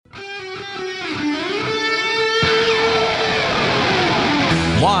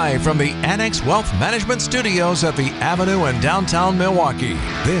Live from the Annex Wealth Management Studios at the Avenue in downtown Milwaukee,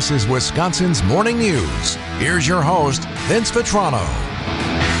 this is Wisconsin's Morning News. Here's your host, Vince Vitrano.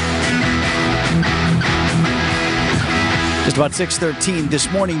 Just about 6:13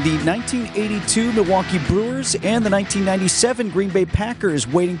 this morning, the 1982 Milwaukee Brewers and the 1997 Green Bay Packers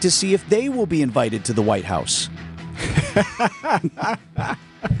waiting to see if they will be invited to the White House.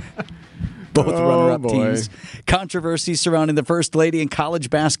 Both runner-up teams. Controversy surrounding the First Lady in college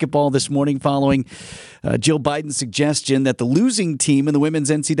basketball this morning following Jill Biden's suggestion that the losing team in the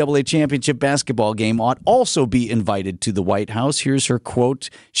women's NCAA championship basketball game ought also be invited to the White House. Here's her quote.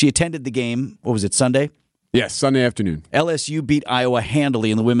 She attended the game, what was it, Sunday? Yes, Sunday afternoon. LSU beat Iowa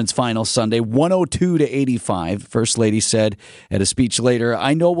handily in the women's final Sunday, 102-85. First Lady said at a speech later,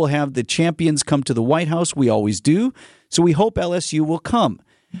 "I know we'll have the champions come to the White House. We always do. So we hope LSU will come.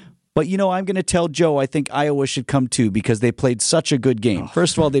 But, you know, I'm going to tell Joe I think Iowa should come too because they played such a good game."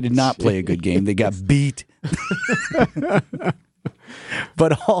 First of all, they did not play a good game. They got beat.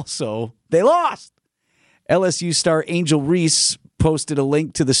 But also, they lost. LSU star Angel Reese posted a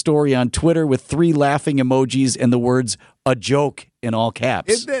link to the story on Twitter with 3 laughing emojis and the words, "a joke," in all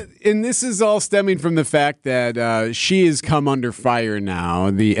caps. And this is all stemming from the fact that she has come under fire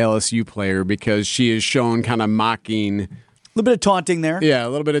now, the LSU player, because she is shown kind of mocking. A little bit of taunting there. Yeah, a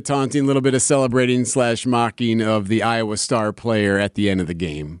little bit of taunting, a little bit of celebrating / mocking of the Iowa Star player at the end of the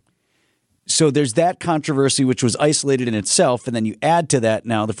game. So there's that controversy, which was isolated in itself, and then you add to that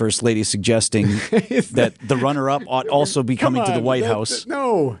now the First Lady suggesting that the runner-up ought also be coming to the White House.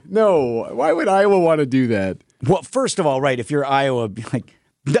 No. Why would Iowa want to do that? Well, first of all, right, if you're Iowa, like,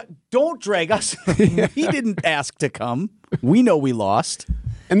 don't drag us. We didn't ask to come. We know we lost.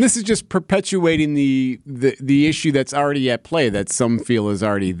 And this is just perpetuating the issue that's already at play, that some feel is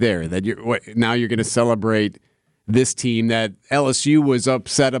already there. That now you're going to celebrate this team that LSU was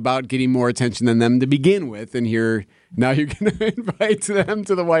upset about getting more attention than them to begin with, and now you're going to invite them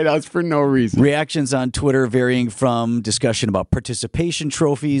to the White House for no reason. Reactions on Twitter varying from discussion about participation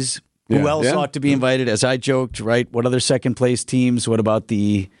trophies. Who else ought to be invited? As I joked, right? What other second-place teams? What about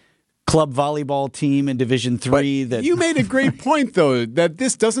the club volleyball team in Division III? That you made a great point, though, that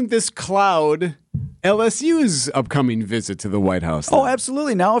this cloud LSU's upcoming visit to the White House. Oh,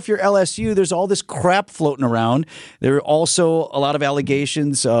 absolutely. Now, if you're LSU, there's all this crap floating around. There are also a lot of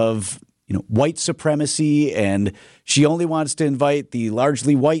allegations of white supremacy, and she only wants to invite the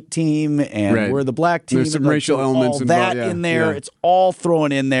largely white team, and we're the black team. There's some racial elements all that in there. Yeah. It's all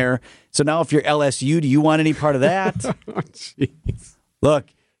thrown in there. So now, if you're LSU, do you want any part of that? Oh, jeez. Look.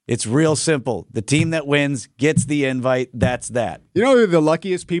 It's real simple. The team that wins gets the invite. That's that. You know who the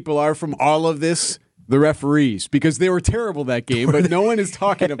luckiest people are from all of this? The referees, because they were terrible that game, but no one is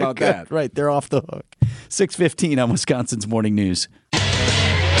talking about that. Right, they're off the hook. 6:15 on Wisconsin's Morning News.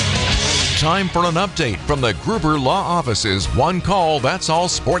 Time for an update from the Gruber Law Office's One Call, That's All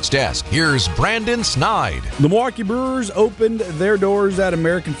Sports Desk. Here's Brandon Snide. The Milwaukee Brewers opened their doors at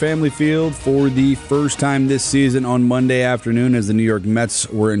American Family Field for the first time this season on Monday afternoon as the New York Mets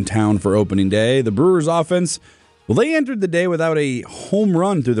were in town for opening day. The Brewers offense, well, they entered the day without a home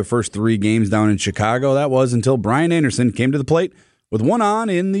run through the first 3 games down in Chicago. That was until Brian Anderson came to the plate with one on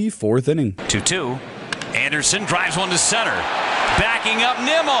in the 4th inning. 2-2. Anderson drives one to center. Backing up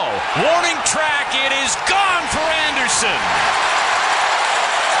Nimmo. Warning track. It is gone for Anderson.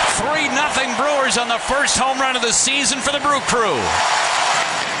 3-0 Brewers on the first home run of the season for the Brew Crew.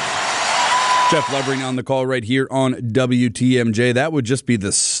 Jeff Levering on the call right here on WTMJ. That would just be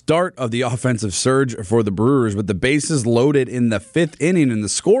the start of the offensive surge for the Brewers, with the bases loaded in the 5th inning and the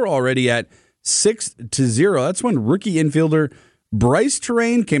score already at 6-0. That's when rookie infielder Bryce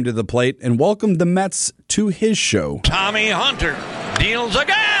Terrain came to the plate and welcomed the Mets to his show. Tommy Hunter deals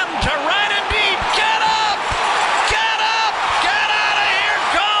again to right and deep. Get up! Get up! Get out of here!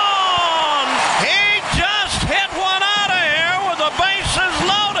 Gone! He just hit one out of here with the bases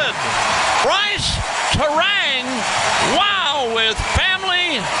loaded. Bryce Terrain, wow, with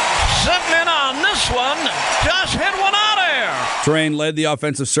family sitting in on this one, just hit one out of here. Terrain led the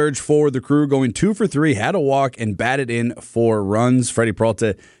offensive surge for the Crew, going 2 for 3, had a walk, and batted in 4 runs. Freddie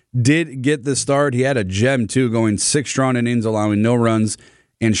Peralta did get the start. He had a gem, too, going 6 strong innings, allowing no runs,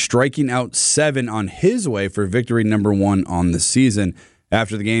 and striking out 7 on his way for victory number 1 on the season.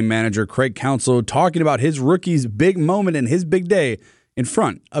 After the game, manager Craig Counsell talking about his rookie's big moment and his big day in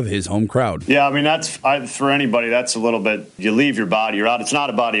front of his home crowd. Yeah, I mean, for anybody, that's a little bit, you leave your body, you're out. It's not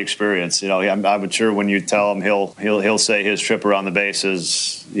a body experience. I'm sure when you tell him, he'll say his trip around the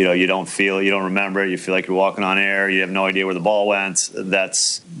bases, you don't feel it, you don't remember it, you feel like you're walking on air, you have no idea where the ball went.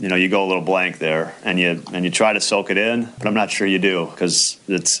 That's, you go a little blank there, and you try to soak it in, but I'm not sure you do, because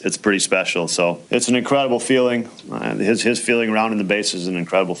it's pretty special. So it's an incredible feeling. His feeling around in the bases is an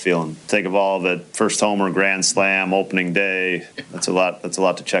incredible feeling. Think of all of it: first homer, grand slam, opening day. That's a lot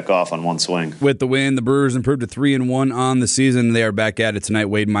to check off on one swing. With the win, the Brewers improved to 3-1 on the season. They are back at it tonight.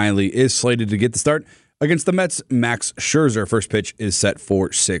 Wade Miley is slated to get the start against the Mets. Max Scherzer. First pitch is set for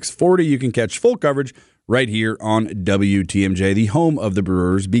 6:40. You can catch full coverage right here on WTMJ, the home of the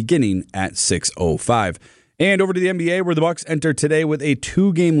Brewers, beginning at 6:05. And over to the NBA, where the Bucks enter today with a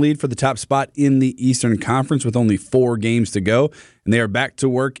 2-game lead for the top spot in the Eastern Conference with only 4 games to go. And they are back to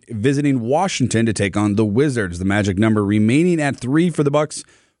work visiting Washington to take on the Wizards. The magic number remaining at 3 for the Bucks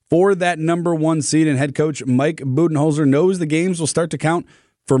for that number 1 seed. And head coach Mike Budenholzer knows the games will start to count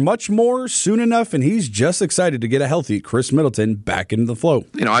for much more soon enough, and he's just excited to get a healthy Chris Middleton back into the flow.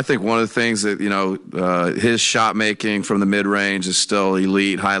 I think one of the things that, his shot making from the mid-range is still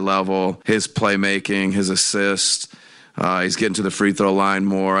elite, high level. His playmaking, his assists, he's getting to the free throw line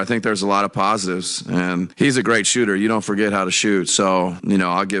more. I think there's a lot of positives, and he's a great shooter. You don't forget how to shoot. So,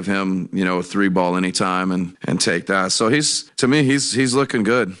 I'll give him, a 3-ball anytime and take that. So he's looking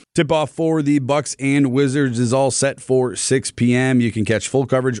good. Tip-off for the Bucks and Wizards is all set for 6 p.m. You can catch full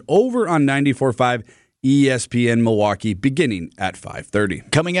coverage over on 94.5 ESPN Milwaukee beginning at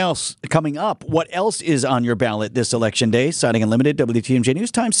 5:30. Coming up, what else is on your ballot this election day? Siding Unlimited, WTMJ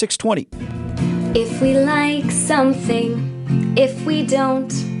News Time, 6:20. If we like something, if we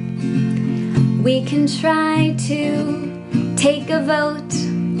don't, we can try to take a vote.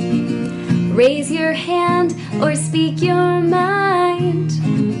 Raise your hand or speak your mind.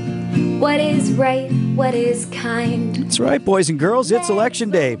 What is right? What is kind? That's right, boys and girls. It's Election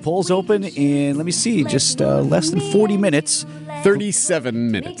Day. Polls open in, just less than 40 minutes.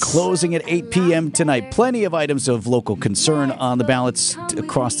 37 minutes. Closing at 8 p.m. tonight. Plenty of items of local concern on the ballots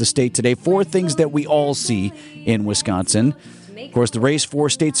across the state today. 4 things that we all see in Wisconsin. Of course, the race for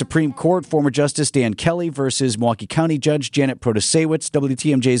state Supreme Court, former Justice Dan Kelly versus Milwaukee County Judge Janet Protasewicz.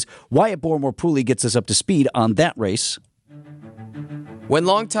 WTMJ's Wyatt Bormore-Pooley gets us up to speed on that race. When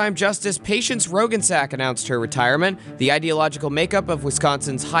longtime Justice Patience Rogansack announced her retirement, the ideological makeup of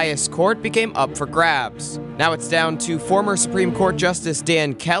Wisconsin's highest court became up for grabs. Now it's down to former Supreme Court Justice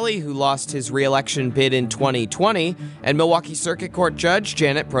Dan Kelly, who lost his re-election bid in 2020, and Milwaukee Circuit Court Judge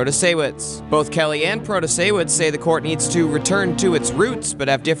Janet Protasewicz. Both Kelly and Protasewicz say the court needs to return to its roots, but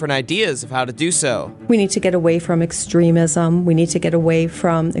have different ideas of how to do so. We need to get away from extremism. We need to get away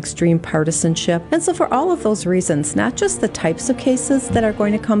from extreme partisanship. And so for all of those reasons, not just the types of cases that are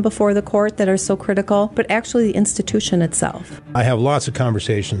going to come before the court that are so critical, but actually the institution itself. I have lots of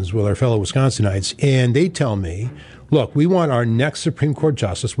conversations with our fellow Wisconsinites, and they tell me, look, we want our next Supreme Court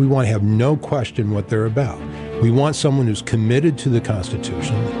justice, we want to have no question what they're about. We want someone who's committed to the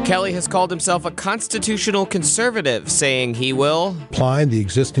Constitution. Kelly has called himself a constitutional conservative, saying he will apply the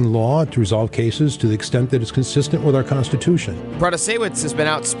existing law to resolve cases to the extent that it's consistent with our Constitution. Protasewicz has been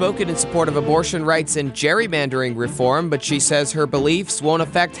outspoken in support of abortion rights and gerrymandering reform, but she says her beliefs won't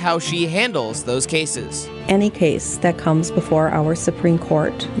affect how she handles those cases. Any case that comes before our Supreme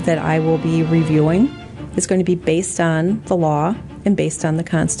Court that I will be reviewing is going to be based on the law and based on the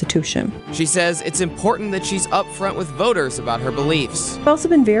Constitution. She says it's important that she's upfront with voters about her beliefs. I've also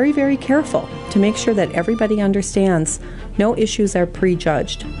been very, very careful to make sure that everybody understands no issues are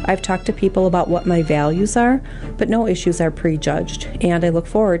prejudged. I've talked to people about what my values are, but no issues are prejudged. And I look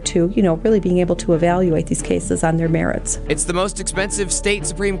forward to, really being able to evaluate these cases on their merits. It's the most expensive state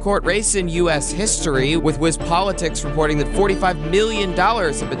Supreme Court race in U.S. history, with WisPolitics reporting that $45 million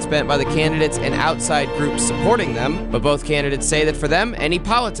have been spent by the candidates and outside groups supporting them. But both candidates say that for them, any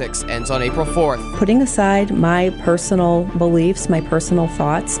politics ends on April 4th. Putting aside my personal beliefs, my personal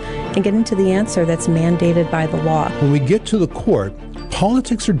thoughts, and getting to the answer that's mandated by the law. When we get to the court,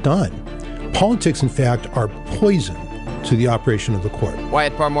 politics are done. Politics, in fact, are poison to the operation of the court.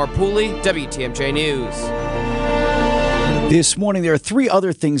 Wyatt Bormore-Pooley, WTMJ News. This morning, there are 3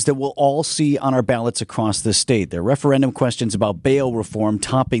 other things that we'll all see on our ballots across the state. There are referendum questions about bail reform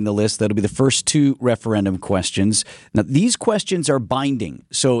topping the list. That'll be the first 2 referendum questions. Now, these questions are binding.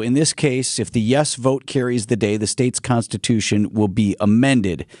 So in this case, if the yes vote carries the day, the state's constitution will be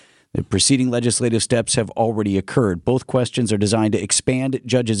amended. The preceding legislative steps have already occurred. Both questions are designed to expand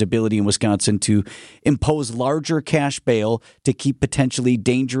judges' ability in Wisconsin to impose larger cash bail to keep potentially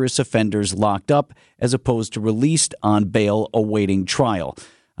dangerous offenders locked up as opposed to released on bail awaiting trial.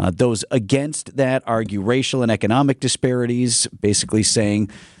 Those against that argue racial and economic disparities, basically saying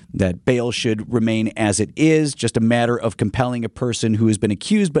that bail should remain as it is, just a matter of compelling a person who has been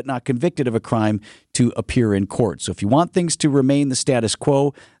accused but not convicted of a crime to appear in court. So if you want things to remain the status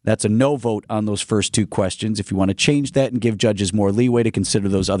quo, that's a no vote on those first two questions. If you want to change that and give judges more leeway to consider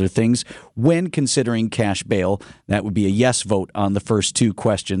those other things when considering cash bail, that would be a yes vote on the first two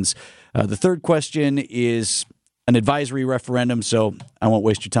questions. The third question is an advisory referendum, so I won't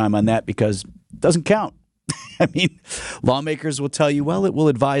waste your time on that because it doesn't count. I mean, lawmakers will tell you, well, it will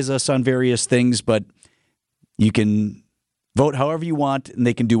advise us on various things, but you can vote however you want, and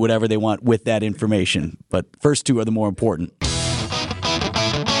they can do whatever they want with that information. But first two are the more important.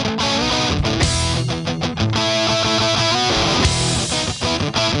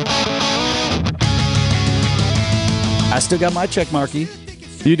 I still got my check marky.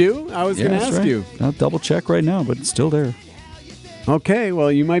 You do? I was going to ask you. I'll double check right now, but it's still there. Okay,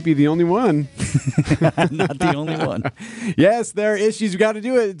 well, you might be the only one. Not the only one. Yes, there are issues. We got to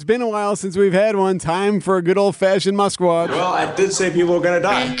do it. It's been a while since we've had one. Time for a good old-fashioned Musquatch. Well, I did say people were going to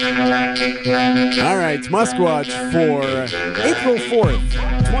die. All right, Musquatch for April 4th,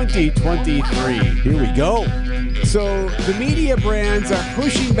 2023. Here we go. So the media brands are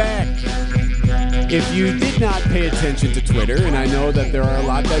pushing back. If you did not pay attention to Twitter, and I know that there are a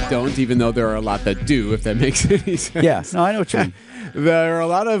lot that don't, even though there are a lot that do, if that makes any sense. Yeah, no, I know what you mean. There are a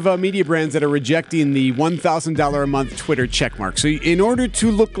lot of media brands that are rejecting the $1,000 a month Twitter checkmark. So in order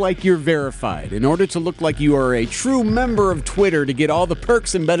to look like you're verified, in order to look like you are a true member of Twitter to get all the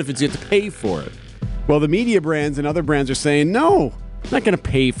perks and benefits, you have to pay for it. Well, the media brands and other brands are saying, no, I'm not going to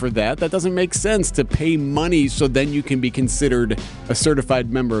pay for that. That doesn't make sense to pay money so then you can be considered a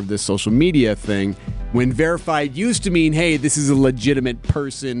certified member of this social media thing. When verified used to mean, hey, this is a legitimate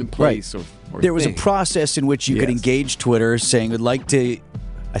person, place, right. or there was thing. A process in which you could engage Twitter saying, would like to,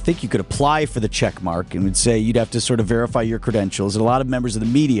 I think you could apply for the check mark and would say you'd have to sort of verify your credentials. And a lot of members of the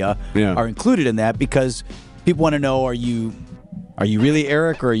media are included in that because people want to know, are you really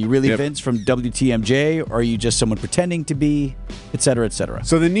Eric, or are you really Vince from WTMJ, or are you just someone pretending to be, et cetera, et cetera?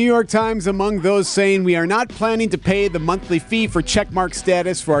 So the New York Times, among those saying, we are not planning to pay the monthly fee for checkmark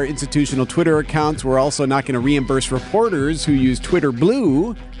status for our institutional Twitter accounts. We're also not going to reimburse reporters who use Twitter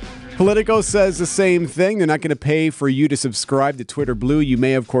Blue. Politico says the same thing. They're not going to pay for you to subscribe to Twitter Blue. You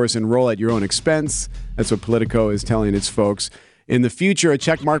may, of course, enroll at your own expense. That's what Politico is telling its folks. In the future, a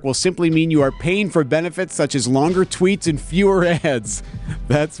checkmark will simply mean you are paying for benefits such as longer tweets and fewer ads.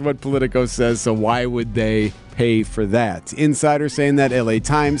 That's what Politico says, so why would they pay for that? Insider saying that, LA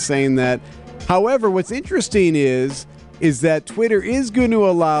Times saying that. However, what's interesting is that Twitter is going to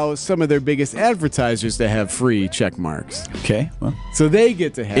allow some of their biggest advertisers to have free checkmarks. Okay, well. So they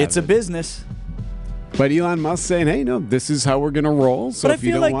get to have It's a business. But Elon Musk saying, hey, no, this is how we're going to roll. So but I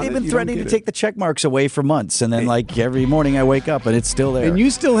feel like they've been threatening to take the check marks away for months. And then, like, every morning I wake up and it's still there. And you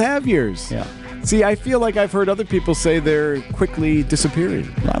still have yours. Yeah. See, I feel like I've heard other people say they're quickly disappearing.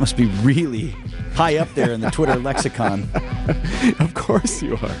 Well, I must be really high up there in the Twitter lexicon. Of course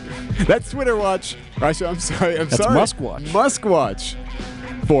you are. That's Twitter Watch. I'm sorry. That's Musquatch. Musquatch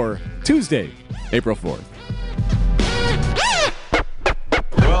for Tuesday, April 4th.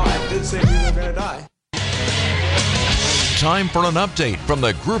 Well, I did say people were going to die. Time for an update from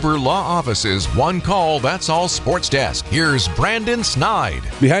the Gruber Law Office's One Call, That's All Sports Desk. Here's Brandon Snide.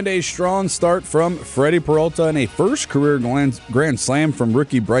 Behind a strong start from Freddie Peralta and a first career grand slam from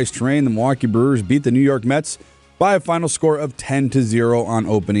rookie Bryce Train, the Milwaukee Brewers beat the New York Mets by a final score of 10-0 on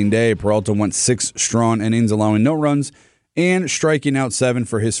opening day. Peralta went 6 strong innings, allowing no runs and striking out 7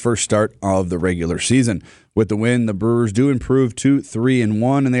 for his first start of the regular season. With the win, the Brewers do improve to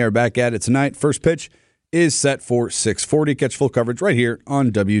 3-1, and they are back at it tonight. First pitch is set for 6:40. Catch full coverage right here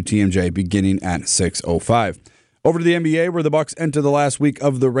on WTMJ beginning at 6:05. Over to the NBA, where the Bucks enter the last week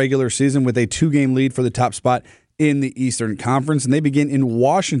of the regular season with a 2-game lead for the top spot in the Eastern Conference, and they begin in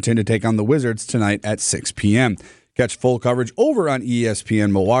Washington to take on the Wizards tonight at 6 p.m. Catch full coverage over on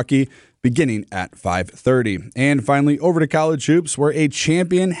ESPN Milwaukee beginning at 5:30. And finally, over to college hoops, where a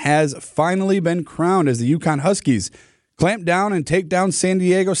champion has finally been crowned as the UConn Huskies clamp down and take down San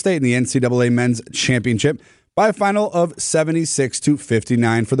Diego State in the NCAA Men's Championship by a final of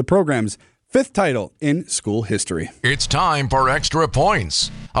 76-59 for the program's 5th title in school history. It's time for Extra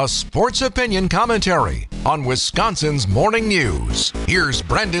Points, a sports opinion commentary on Wisconsin's morning news. Here's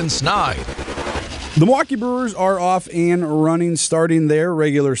Brendan Snide. The Milwaukee Brewers are off and running, starting their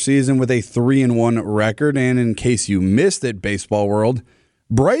regular season with a 3-1 record. And in case you missed it, baseball world,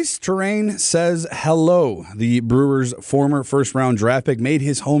 Bryce Terrain says hello. The Brewers' former first-round draft pick made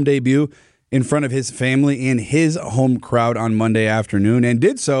his home debut in front of his family and his home crowd on Monday afternoon, and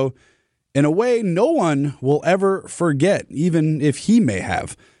did so in a way no one will ever forget, even if he may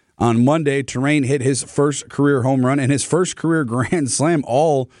have. On Monday, Terrain hit his first career home run and his first career grand slam,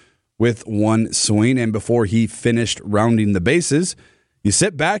 all with one swing. And before he finished rounding the bases, you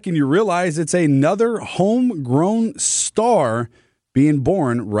sit back and you realize it's another homegrown star being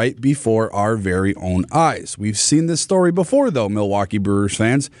born right before our very own eyes. We've seen this story before, though, Milwaukee Brewers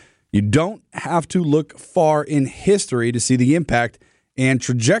fans. You don't have to look far in history to see the impact and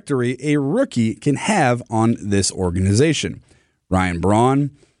trajectory a rookie can have on this organization. Ryan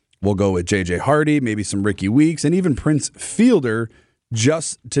Braun, we'll go with J.J. Hardy, maybe some Ricky Weeks, and even Prince Fielder,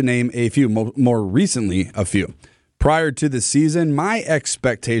 just to name a few, more recently a few. Prior to the season, my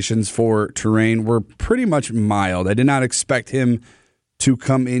expectations for Terrain were pretty much mild. I did not expect him to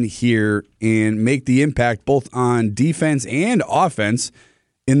come in here and make the impact both on defense and offense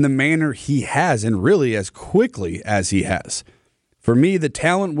in the manner he has, and really as quickly as he has. For me, the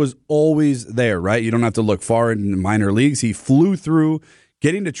talent was always there, right? You don't have to look far in the minor leagues. He flew through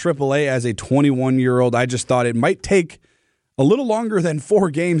getting to AAA as a 21-year-old. I just thought it might take a little longer than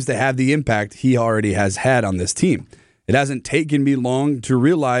 4 games to have the impact he already has had on this team. It hasn't taken me long to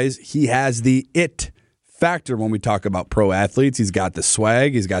realize he has the it factor when we talk about pro athletes. He's got the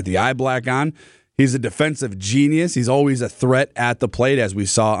swag. He's got the eye black on. He's a defensive genius. He's always a threat at the plate, as we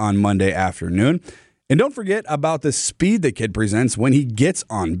saw on Monday afternoon. And don't forget about the speed the kid presents when he gets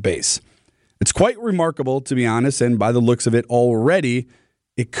on base. It's quite remarkable, to be honest, and by the looks of it already,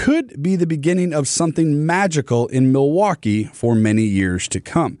 it could be the beginning of something magical in Milwaukee for many years to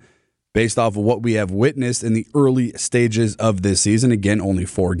come. Based off of what we have witnessed in the early stages of this season, again, only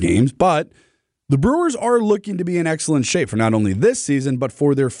 4 games, but the Brewers are looking to be in excellent shape for not only this season, but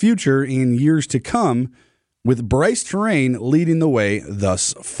for their future in years to come, with Bryce Terrain leading the way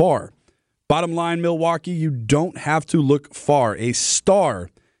thus far. Bottom line, Milwaukee, you don't have to look far. A star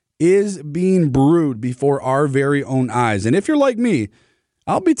is being brewed before our very own eyes. And if you're like me,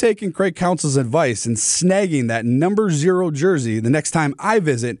 I'll be taking Craig Counsell's advice and snagging that number 0 jersey the next time I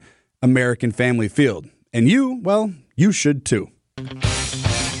visit American Family Field. And you, well, you should too.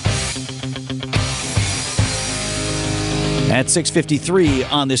 At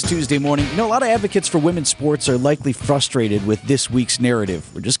 6:53 on this Tuesday morning, a lot of advocates for women's sports are likely frustrated with this week's narrative.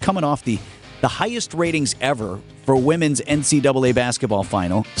 We're just coming off the highest ratings ever for women's NCAA basketball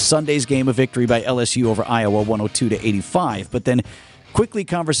final. Sunday's game of victory by LSU over Iowa, 102-85. But then quickly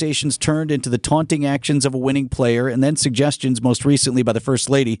conversations turned into the taunting actions of a winning player, and then suggestions most recently by the First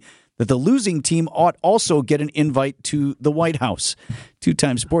Lady that the losing team ought also get an invite to the White House.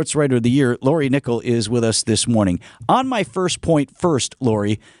 2-time Sports Writer of the Year, Lori Nickel, is with us this morning. On my first point first,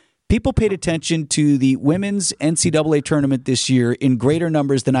 Lori, people paid attention to the women's NCAA tournament this year in greater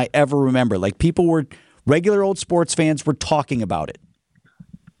numbers than I ever remember. Like, regular old sports fans were talking about it.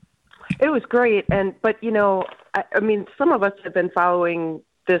 It was great, but I mean, some of us have been following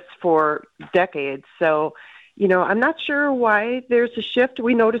this for decades, so I'm not sure why there's a shift.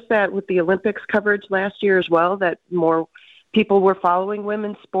 We noticed that with the Olympics coverage last year as well, that more people were following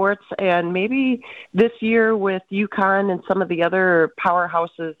women's sports, and maybe this year with UConn and some of the other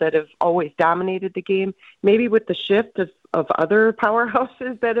powerhouses that have always dominated the game, maybe with the shift of other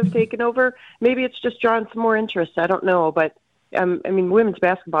powerhouses that have taken over, maybe it's just drawn some more interest. I don't know, but I mean, women's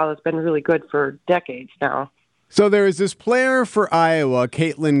basketball has been really good for decades now. So there is this player for Iowa,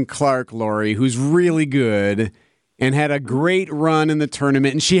 Caitlin Clark, Lori, who's really good and had a great run in the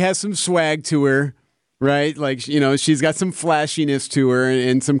tournament, and she has some swag to her, right? Like, she's got some flashiness to her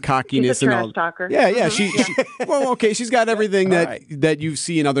and some cockiness. She's a and all. trash talker. Yeah. She's got everything that you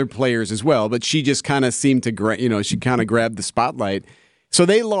see in other players as well, but she just kind of seemed to, she kind of grabbed the spotlight. So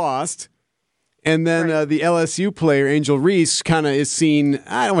they lost. And then the LSU player, Angel Reese, kind of is seen,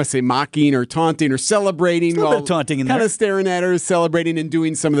 I don't want to say mocking or taunting or celebrating. A little bit of taunting in there. Kind of staring at her, celebrating and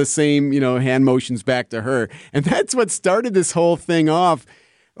doing some of the same, hand motions back to her. And that's what started this whole thing off.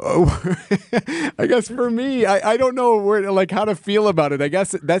 I guess for me, I don't know how to feel about it. I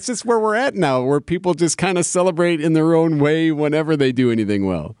guess that's just where we're at now, where people just kind of celebrate in their own way whenever they do anything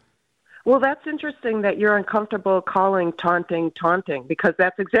well. Well, that's interesting that you're uncomfortable calling taunting, because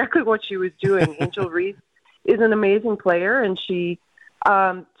that's exactly what she was doing. Angel Reese is an amazing player, and she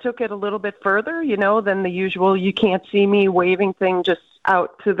took it a little bit further, than the usual "you can't see me" waving thing just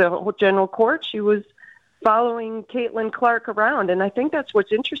out to the whole general court. She was following Caitlin Clark around, and I think that's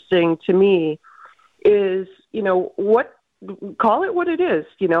what's interesting to me is, call it what it is,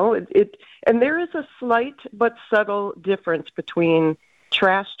 and there is a slight but subtle difference between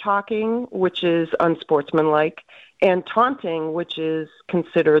trash talking, which is unsportsmanlike, and taunting, which is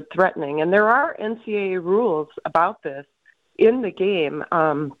considered threatening. And there are NCAA rules about this in the game,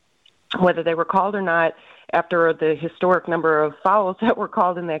 whether they were called or not after the historic number of fouls that were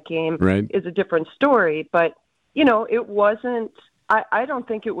called in that game is a different story. But, it wasn't, I don't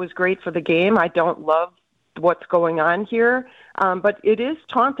think it was great for the game. I don't love what's going on here, but it is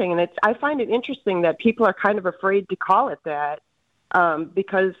taunting. And I find it interesting that people are kind of afraid to call it that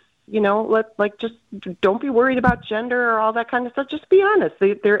because, just don't be worried about gender or all that kind of stuff. Just be honest.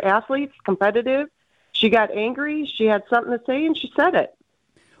 They're athletes, competitive. She got angry. She had something to say, and she said it.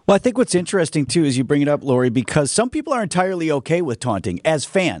 Well, I think what's interesting, too, is you bring it up, Lori, because some people are entirely okay with taunting as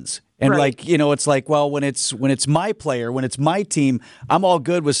fans. And it's like, well, when it's my player, when it's my team, I'm all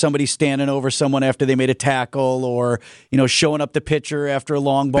good with somebody standing over someone after they made a tackle or, showing up the pitcher after a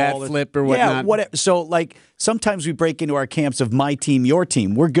long ball. Bat flip or whatnot. Yeah, whatever. So, sometimes we break into our camps of my team, your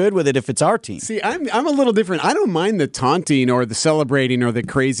team. We're good with it if it's our team. See, I'm a little different. I don't mind the taunting or the celebrating or the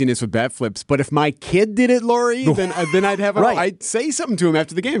craziness with bat flips. But if my kid did it, Lori, then I'd have I'd say something to him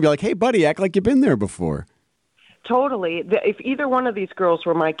after the game. Be like, hey, buddy, act like you've been there before. Totally. If either one of these girls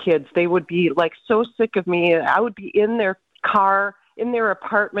were my kids, they would be so sick of me. I would be in their car, in their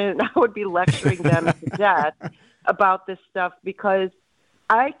apartment, and I would be lecturing them to death about this stuff because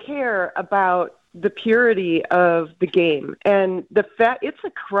I care about the purity of the game. And the fact it's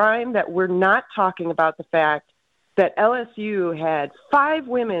a crime that we're not talking about the fact that LSU had 5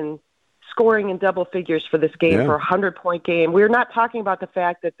 women scoring in double figures for this game for a 100-point game. We're not talking about the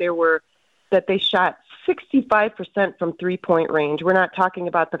fact that they shot 65% from three-point range. We're not talking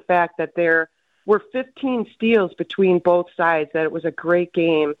about the fact that there were 15 steals between both sides, that it was a great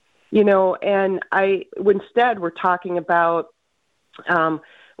game, and instead we're talking about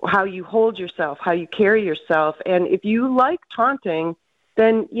how you hold yourself, how you carry yourself. And if you like taunting,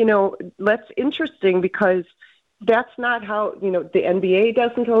 then, that's interesting because that's not how, the NBA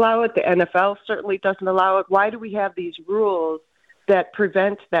doesn't allow it. The NFL certainly doesn't allow it. Why do we have these rules that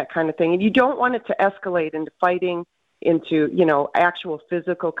prevent that kind of thing? And you don't want it to escalate into fighting, into, actual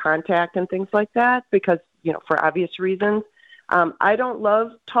physical contact and things like that because, for obvious reasons. I don't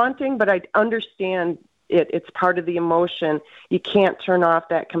love taunting, but I understand it. It's part of the emotion. You can't turn off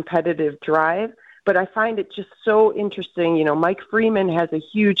that competitive drive. But I find it just so interesting. Mike Freeman has a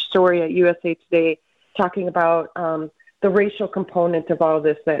huge story at USA Today talking about the racial component of all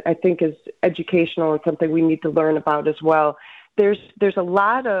this that I think is educational and something we need to learn about as well. There's a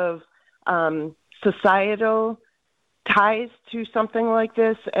lot of societal ties to something like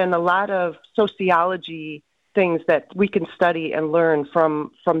this and a lot of sociology things that we can study and learn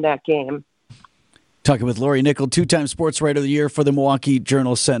from that game. Talking with Lori Nickel, 2-time Sports Writer of the Year for the Milwaukee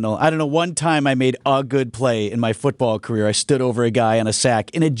Journal-Sentinel. I don't know, one time I made a good play in my football career. I stood over a guy on a sack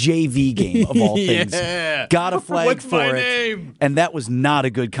in a JV game, of all things. Got a flag What's for my it. name? And that was not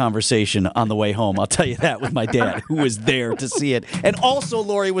a good conversation on the way home. I'll tell you that with my dad, who was there to see it. And also,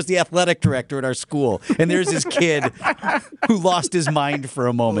 Lori was the athletic director at our school. And there's this kid who lost his mind for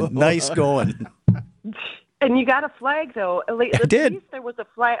a moment. Nice going. And you got a flag, though. I did. There was a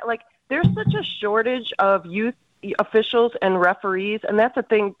flag. There's such a shortage of youth officials and referees, and that's the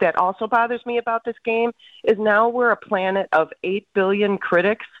thing that also bothers me about this game is now we're a planet of 8 billion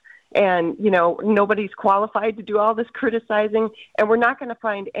critics, and, nobody's qualified to do all this criticizing, and we're not going to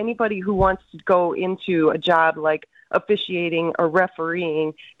find anybody who wants to go into a job like officiating or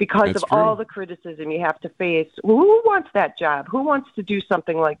refereeing because of all the criticism you have to face. Who wants that job? Who wants to do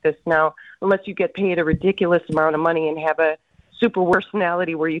something like this now, unless you get paid a ridiculous amount of money and have a super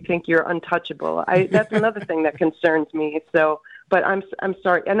personality where you think you're untouchable? That's another thing that concerns me. So, but I'm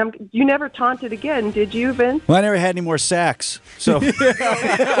sorry. And you never taunted again, did you, Vince? Well, I never had any more sacks, so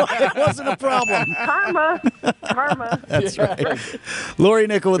it wasn't a problem. Karma. That's right. Lori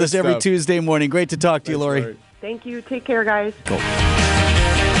Nickel with us every Tuesday morning. Great to talk to you, Lori. Thank you. Take care, guys. Cool.